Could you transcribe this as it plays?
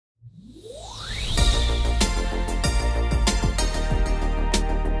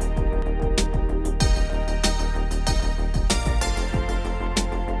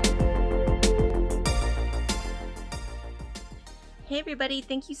everybody,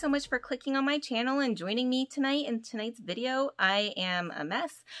 thank you so much for clicking on my channel and joining me tonight in tonight's video. I am a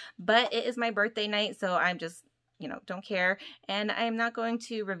mess, but it is my birthday night, so I'm just, don't care. And I'm not going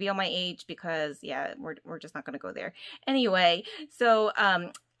to reveal my age because, yeah, we're just not going to go there. Anyway, so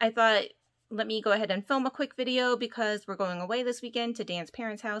I thought, let me go ahead and film a quick video because we're going away this weekend to Dan's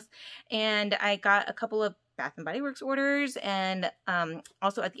parents' house. And I got a couple of Bath & Body Works orders, and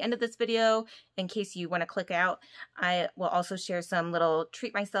also at the end of this video, in case you want to click out, I will also share some little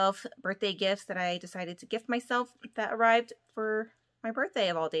treat myself birthday gifts that I decided to gift myself that arrived for my birthday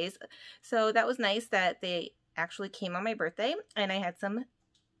of all days. So that was nice that they actually came on my birthday, and I had some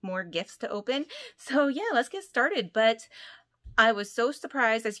more gifts to open. So yeah, let's get started. But I was so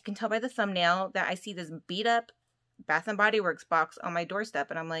surprised, as you can tell by the thumbnail, that I see this beat up Bath & Body Works box on my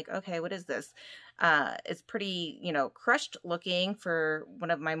doorstep, and I'm like, okay, what is this? It's pretty, crushed looking for one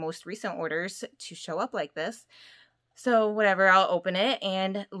of my most recent orders to show up like this. So whatever, I'll open it,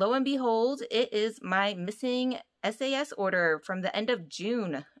 and lo and behold, it is my missing SAS order from the end of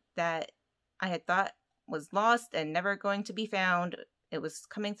June that I had thought was lost and never going to be found. It was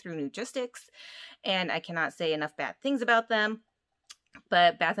coming through Nugistics, and I cannot say enough bad things about them.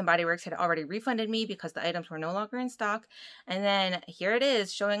 But Bath & Body Works had already refunded me because the items were no longer in stock. And then here it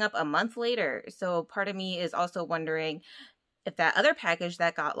is showing up a month later. So part of me is also wondering if that other package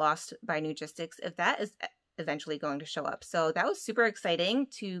that got lost by Nugistics, if that is eventually going to show up. So that was super exciting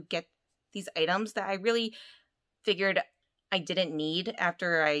to get these items that I really figured I didn't need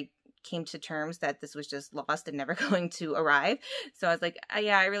after I came to terms that this was just lost and never going to arrive. So I was like,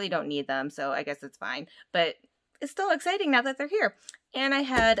 yeah, I really don't need them. So I guess it's fine. But it's still exciting now that they're here. And I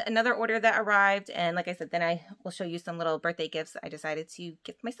had another order that arrived, and like I said, then I will show you some little birthday gifts I decided to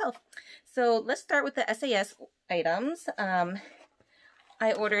gift myself. So let's start with the SAS items.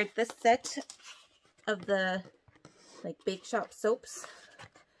 I ordered this set of the Bake Shop soaps.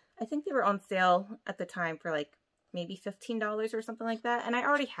 I think they were on sale at the time for maybe $15 or something like that. And I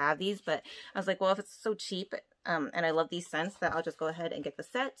already have these, but I was like, well, if it's so cheap and I love these scents, that I'll just go ahead and get the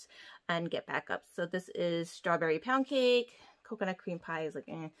set and get backup. So this is strawberry pound cake, coconut cream pie is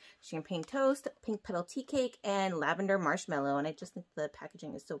champagne toast, pink petal tea cake, and lavender marshmallow. And I just think the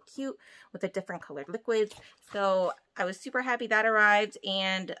packaging is so cute with the different colored liquids. So I was super happy that arrived,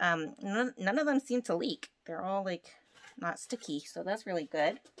 and none of them seem to leak. They're all not sticky, so that's really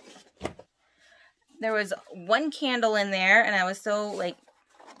good. There was one candle in there, and I was so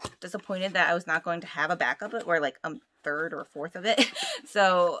disappointed that I was not going to have a backup or a third or fourth of it.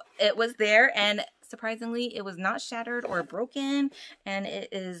 So it was there, and surprisingly, it was not shattered or broken, and it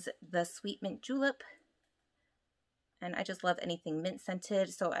is the Sweet Mint Julep. And I just love anything mint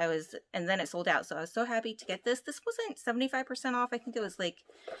scented. So and then it sold out. So I was so happy to get this. This wasn't 75% off. I think it was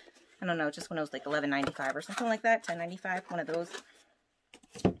I don't know, just when it was $11.95 or something like that, $10.95, one of those.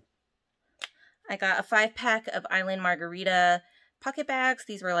 I got a 5-pack of Island Margarita pocket bags.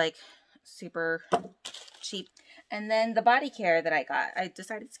 These were super cheap. And then the body care that I got, I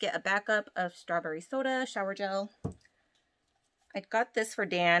decided to get a backup of strawberry soda, shower gel. I got this for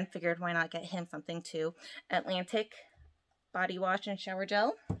Dan, figured why not get him something too. Atlantic body wash and shower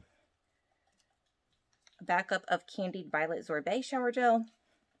gel. A backup of candied violet sorbet shower gel.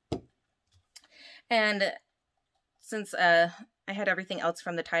 And since I had everything else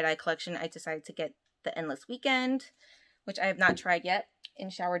from the tie-dye collection, I decided to get the Endless Weekend, which I have not tried yet, in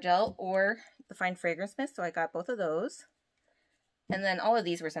shower gel, or the Fine Fragrance Mist, so I got both of those. And then all of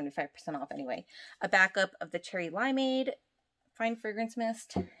these were 75% off anyway. A backup of the Cherry Limeade Fine Fragrance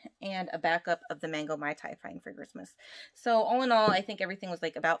Mist, and a backup of the Mango Mai Tai Fine Fragrance Mist. So all in all, I think everything was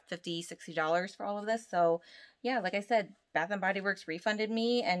about $50, $60 for all of this. So yeah, like I said, Bath & Body Works refunded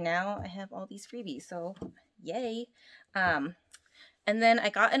me, and now I have all these freebies, so yay. And then I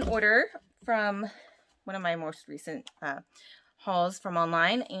got an order from one of my most recent hauls from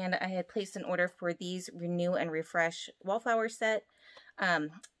online, and I had placed an order for these Renew and Refresh Wallflower set.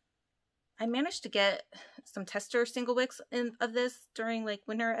 I managed to get some tester single wicks of this during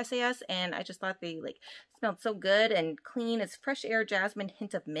winter SAS, and I just thought they smelled so good and clean. It's fresh air, jasmine,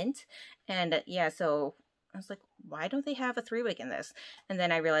 hint of mint. And yeah, so I was like, why don't they have a 3-wick in this? And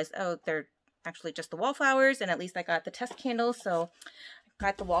then I realized, oh, they're actually just the wallflowers, and at least I got the test candles, so I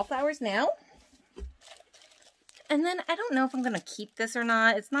got the wallflowers now. And then I don't know if I'm going to keep this or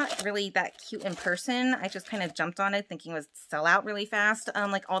not. It's not really that cute in person. I just kind of jumped on it thinking it would sell out really fast,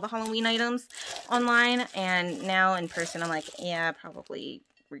 like all the Halloween items online. And now in person, I'm like, yeah, probably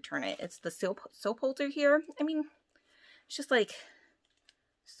return it. It's the soap holder here. I mean, it's just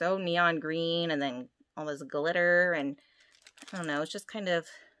so neon green, and then all this glitter, and I don't know, it's just kind of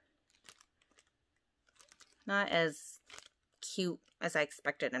not as cute as I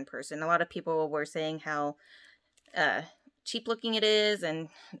expected in person. A lot of people were saying how cheap looking it is, and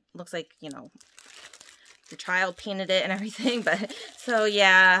looks like, you know, the child painted it and everything. But so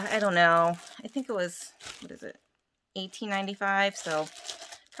yeah, I don't know. I think it was, what is it, $18.95, so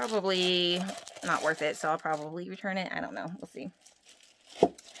probably not worth it. So I'll probably return it. I don't know. We'll see.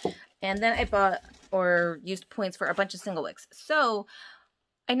 And then I bought or used points for a bunch of single wicks. So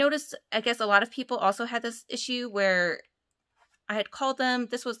I noticed, I guess a lot of people also had this issue where I had called them.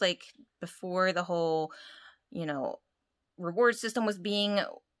 This was like before the whole, you know, reward system was being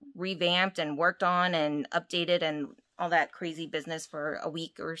revamped and worked on and updated and all that crazy business for a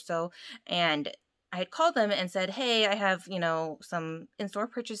week or so. And I had called them and said, hey, I have, you know, some in-store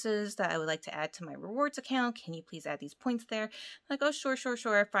purchases that I would like to add to my rewards account. Can you please add these points there? I'm like, oh, sure,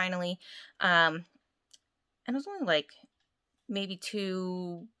 finally. And it was only like maybe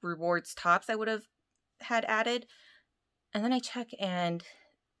 2 rewards tops I would have had added. And then I check and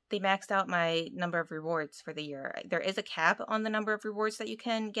they maxed out my number of rewards for the year. There is a cap on the number of rewards that you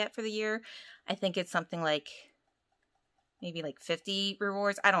can get for the year. I think it's something like maybe like 50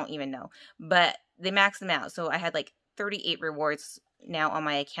 rewards. I don't even know. But they maxed them out. So I had like 38 rewards now on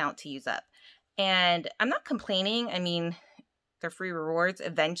my account to use up. And I'm not complaining. I mean, they're free rewards.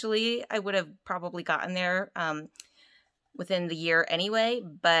 Eventually, I would have probably gotten there within the year anyway.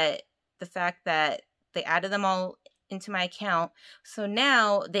 But the fact that they added them all into my account, so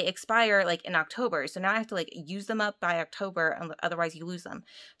now they expire like in October. So now I have to like use them up by October, otherwise you lose them.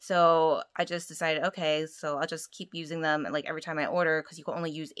 So I just decided, okay, so I'll just keep using them like every time I order, because you can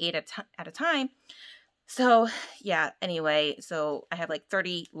only use 8 at a time. So yeah, anyway, so I have like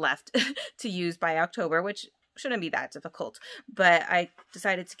 30 left to use by October, which shouldn't be that difficult. But I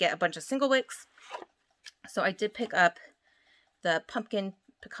decided to get a bunch of single wicks. So I did pick up the pumpkin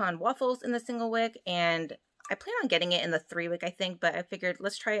pecan waffles in the single wick, and I plan on getting it in the 3 wick, I think, but I figured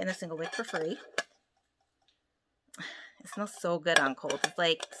let's try it in the single wick for free. It smells so good on cold. It's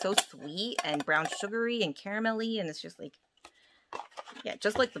like so sweet and brown sugary and caramelly, and it's just like, yeah,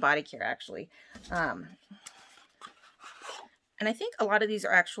 just like the body care actually. And I think a lot of these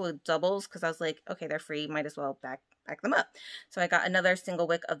are actually doubles, because I was like, okay, they're free, might as well back them up. So I got another single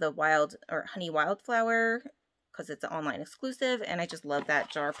wick of the wild or honey wildflower, because it's an online exclusive, and I just love that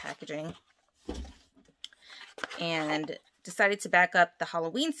jar packaging. And decided to back up the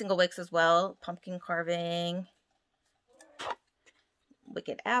Halloween single wicks as well. Pumpkin carving,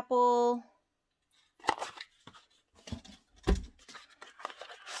 wicked apple,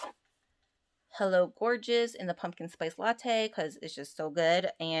 Hello Gorgeous in the pumpkin spice latte, because it's just so good.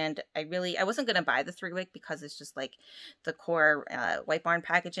 And I wasn't going to buy the 3 wick because it's just like the core White Barn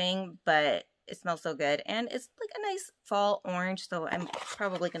packaging, but it smells so good. And it's like a nice fall orange, so I'm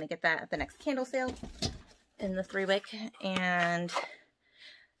probably going to get that at the next candle sale in the 3 wick. And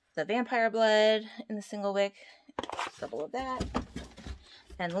the vampire blood in the single wick, double of that.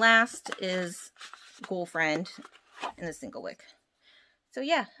 And last is Ghoul Friend in the single wick. So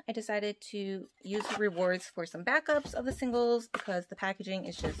yeah, I decided to use the rewards for some backups of the singles because the packaging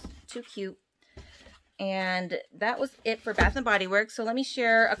is just too cute. And that was it for Bath & Body Works. So let me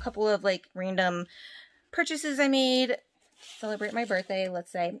share a couple of like random purchases I made. Celebrate my birthday,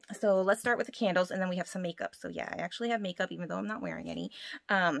 let's say. So let's start with the candles, and then we have some makeup. So yeah, I actually have makeup even though I'm not wearing any.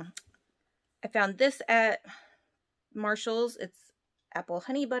 I found this at Marshall's. It's Apple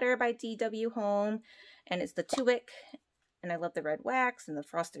Honey Butter by DW Home, and it's the 2 wick. And I love the red wax and the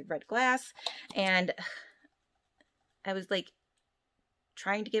frosted red glass. And I was like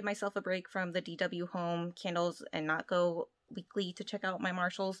trying to give myself a break from the DW Home candles and not go weekly to check out my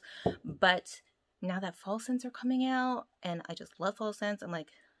Marshalls. But now that fall scents are coming out, and I just love fall scents, I'm like,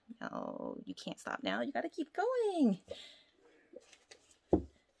 no, you can't stop now. You got to keep going.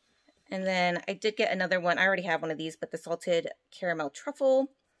 And then I did get another one. I already have one of these, but the salted caramel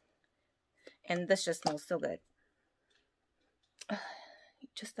truffle. And this just smells so good.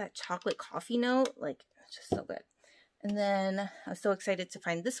 Just that chocolate coffee note, like, it's just so good. And then I was so excited to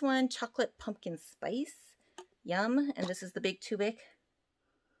find this one, chocolate pumpkin spice. Yum. And this is the big 2 wick.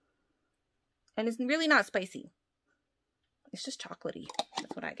 And it's really not spicy. It's just chocolatey.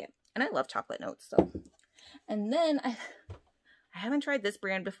 That's what I get. And I love chocolate notes, so. And then I haven't tried this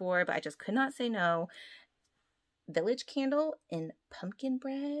brand before, but I just could not say no. Village Candle in pumpkin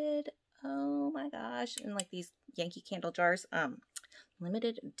bread. Oh my gosh. In like these Yankee Candle jars.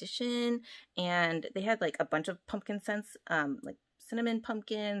 Limited edition. And they had like a bunch of pumpkin scents. Like cinnamon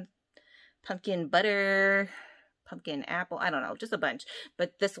pumpkin, pumpkin butter, pumpkin apple. I don't know. Just a bunch.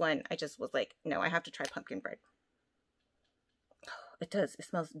 But this one, I just was like, no, I have to try pumpkin bread. It does. It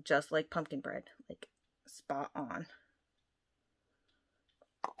smells just like pumpkin bread. Like spot on.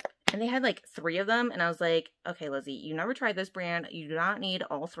 And they had like 3 of them. And I was like, okay, Lizzie, you never tried this brand. You do not need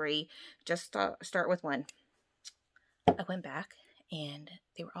all 3. Just start with one. I went back and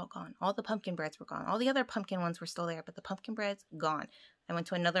they were all gone. All the pumpkin breads were gone. All the other pumpkin ones were still there, but the pumpkin breads, gone. I went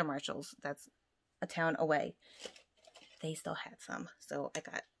to another Marshall's that's a town away. They still had some. So I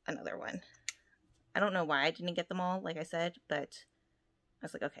got another one. I don't know why I didn't get them all, like I said, but I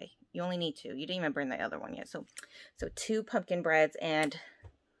was like, okay, you only need 2. You didn't even burn the other one yet. So 2 pumpkin breads. And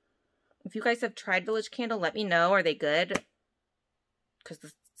if you guys have tried Village Candle, let me know. Are they good? Because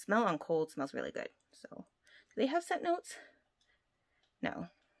the smell on cold smells really good. So, do they have scent notes? No,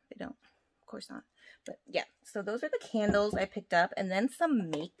 they don't. Of course not. But yeah, so those are the candles I picked up. And then some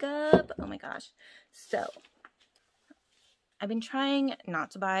makeup. Oh my gosh. So, I've been trying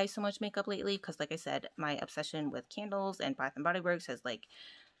not to buy so much makeup lately because, like I said, my obsession with candles and Bath & Body Works has, like,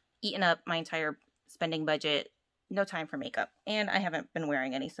 eaten up my entire spending budget. No time for makeup. And I haven't been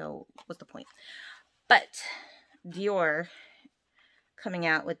wearing any, so what's the point? But DIOR coming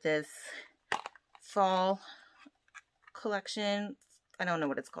out with this fall collection. I don't know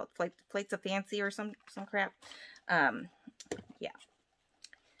what it's called. Flights of Fancy or some crap. Yeah.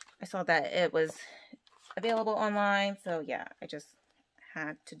 I saw that it was available online, so yeah, I just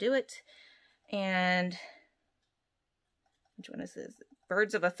had to do it. And which one is this?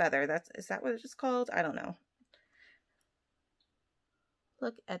 Birds of a Feather. Is that what it's called? I don't know.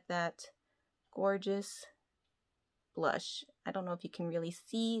 Look at that gorgeous blush. I don't know if you can really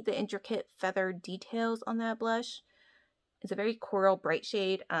see the intricate feather details on that blush. It's a very coral bright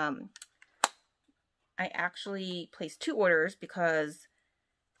shade. I actually placed 2 orders because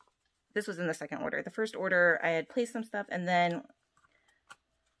this was in the second order. The first order, I had placed some stuff, and then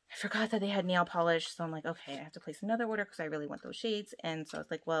I forgot that they had nail polish. So I'm like, okay, I have to place another order because I really want those shades. And so I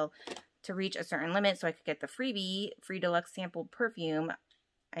was like, well, to reach a certain limit so I could get the freebie, free deluxe sampled perfume,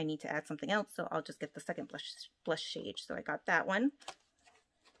 I need to add something else. So I'll just get the second blush shade. So I got that one.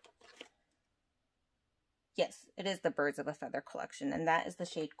 Yes, it is the Birds of a Feather collection. And that is the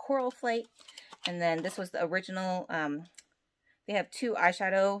shade Coral Flight. And then this was the original. They have 2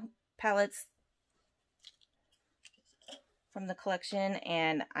 eyeshadow palettes from the collection,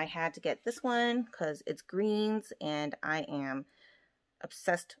 and I had to get this one because it's greens, and I am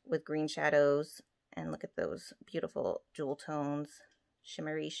obsessed with green shadows. And look at those beautiful jewel tones,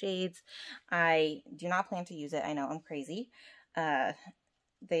 shimmery shades. I do not plan to use it. I know I'm crazy.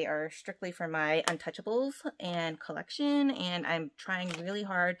 They are strictly for my Untouchables and collection, and I'm trying really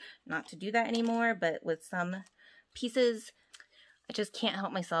hard not to do that anymore, but with some pieces I just can't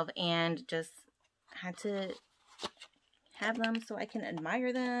help myself and just had to have them so I can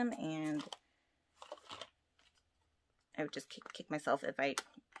admire them, and I would just kick myself if I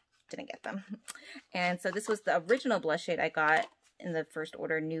didn't get them. And so this was the original blush shade I got in the first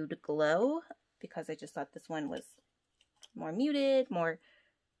order, Nude Glow, because I just thought this one was more muted, more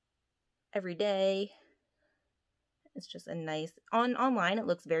everyday. It's just a nice, online it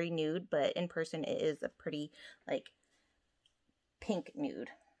looks very nude, but in person it is a pretty, like, pink nude.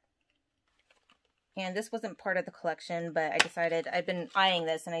 And this wasn't part of the collection, but I decided, I've been eyeing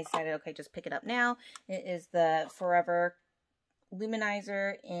this, and I decided, okay, just pick it up now. It is the Forever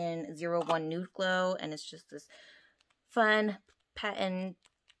Luminizer in 01 Nude Glow, and it's just this fun patent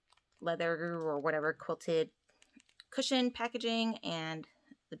leather or whatever quilted cushion packaging, and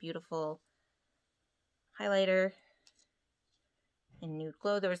the beautiful highlighter in Nude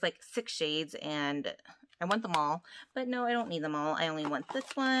Glow. There was like 6 shades, and I want them all, but no, I don't need them all. I only want this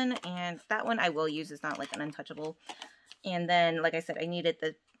one, and that one I will use. It's not like an untouchable. And then, like I said, I needed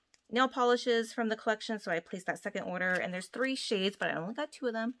the nail polishes from the collection, so I placed that second order, and there's 3 shades, but I only got 2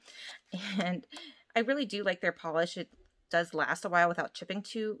 of them. And I really do like their polish. It does last a while without chipping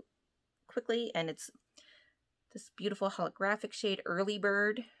too quickly, and it's this beautiful holographic shade, Early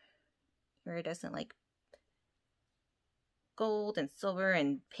Bird, iridescent, like gold and silver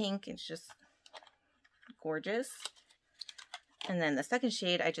and pink. It's just gorgeous. And then the second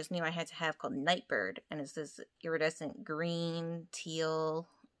shade I just knew I had to have, called Nightbird, and it's this iridescent green, teal,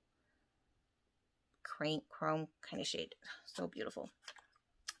 chrome kind of shade. So beautiful.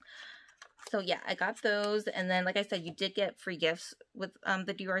 So yeah, I got those, and then like I said, you did get free gifts with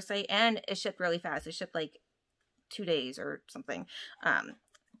the DIOR site, and it shipped really fast. It shipped like 2 days or something.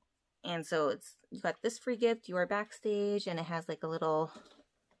 And so you got this free gift, DIOR Backstage, and it has like a little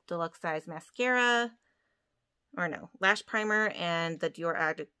deluxe size mascara, or no, lash primer, and the DIOR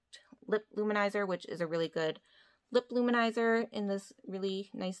Addict Lip Luminizer, which is a really good lip luminizer in this really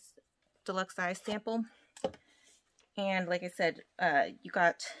nice deluxe size sample. And like I said, you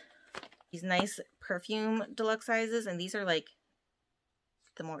got these nice perfume deluxe sizes, and these are like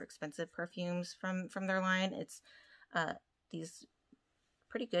the more expensive perfumes from their line. It's these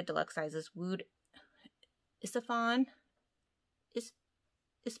pretty good deluxe sizes. Wood Isfahan.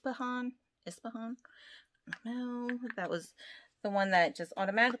 Isfahan. No, that was the one that just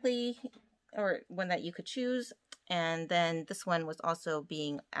automatically, or one that you could choose. And then this one was also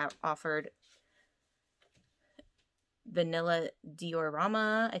being offered Vanilla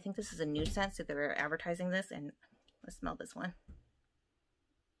Diorama. I think this is a new scent, so they were advertising this. And let's smell this one.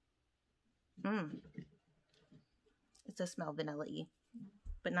 It does smell vanilla-y,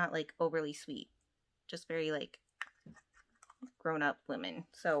 but not like overly sweet. Just very like grown-up lemon.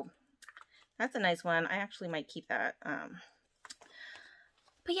 So that's a nice one. I actually might keep that.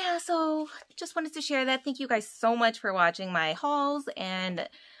 But yeah, so just wanted to share that. Thank you guys so much for watching my hauls and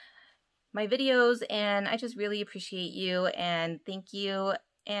my videos, and I just really appreciate you, and thank you.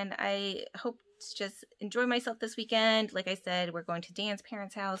 And I hope to just enjoy myself this weekend. Like I said, we're going to Dan's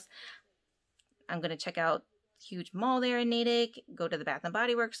parents' house. I'm going to check out huge mall there in Natick, go to the Bath &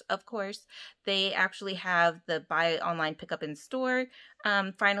 Body Works, of course. They actually have the buy online pickup in store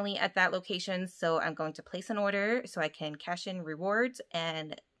finally at that location, so I'm going to place an order so I can cash in rewards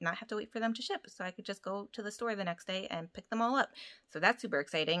and not have to wait for them to ship, so I could just go to the store the next day and pick them all up. So that's super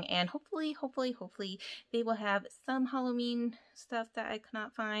exciting, and hopefully they will have some Halloween stuff that I could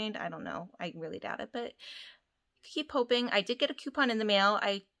not find. I don't know, I really doubt it, but keep hoping. I did get a coupon in the mail.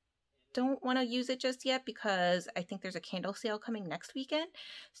 I don't want to use it just yet because I think there's a candle sale coming next weekend.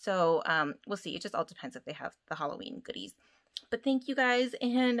 So we'll see. It just all depends if they have the Halloween goodies. But thank you guys,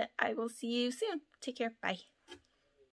 and I will see you soon. Take care. Bye.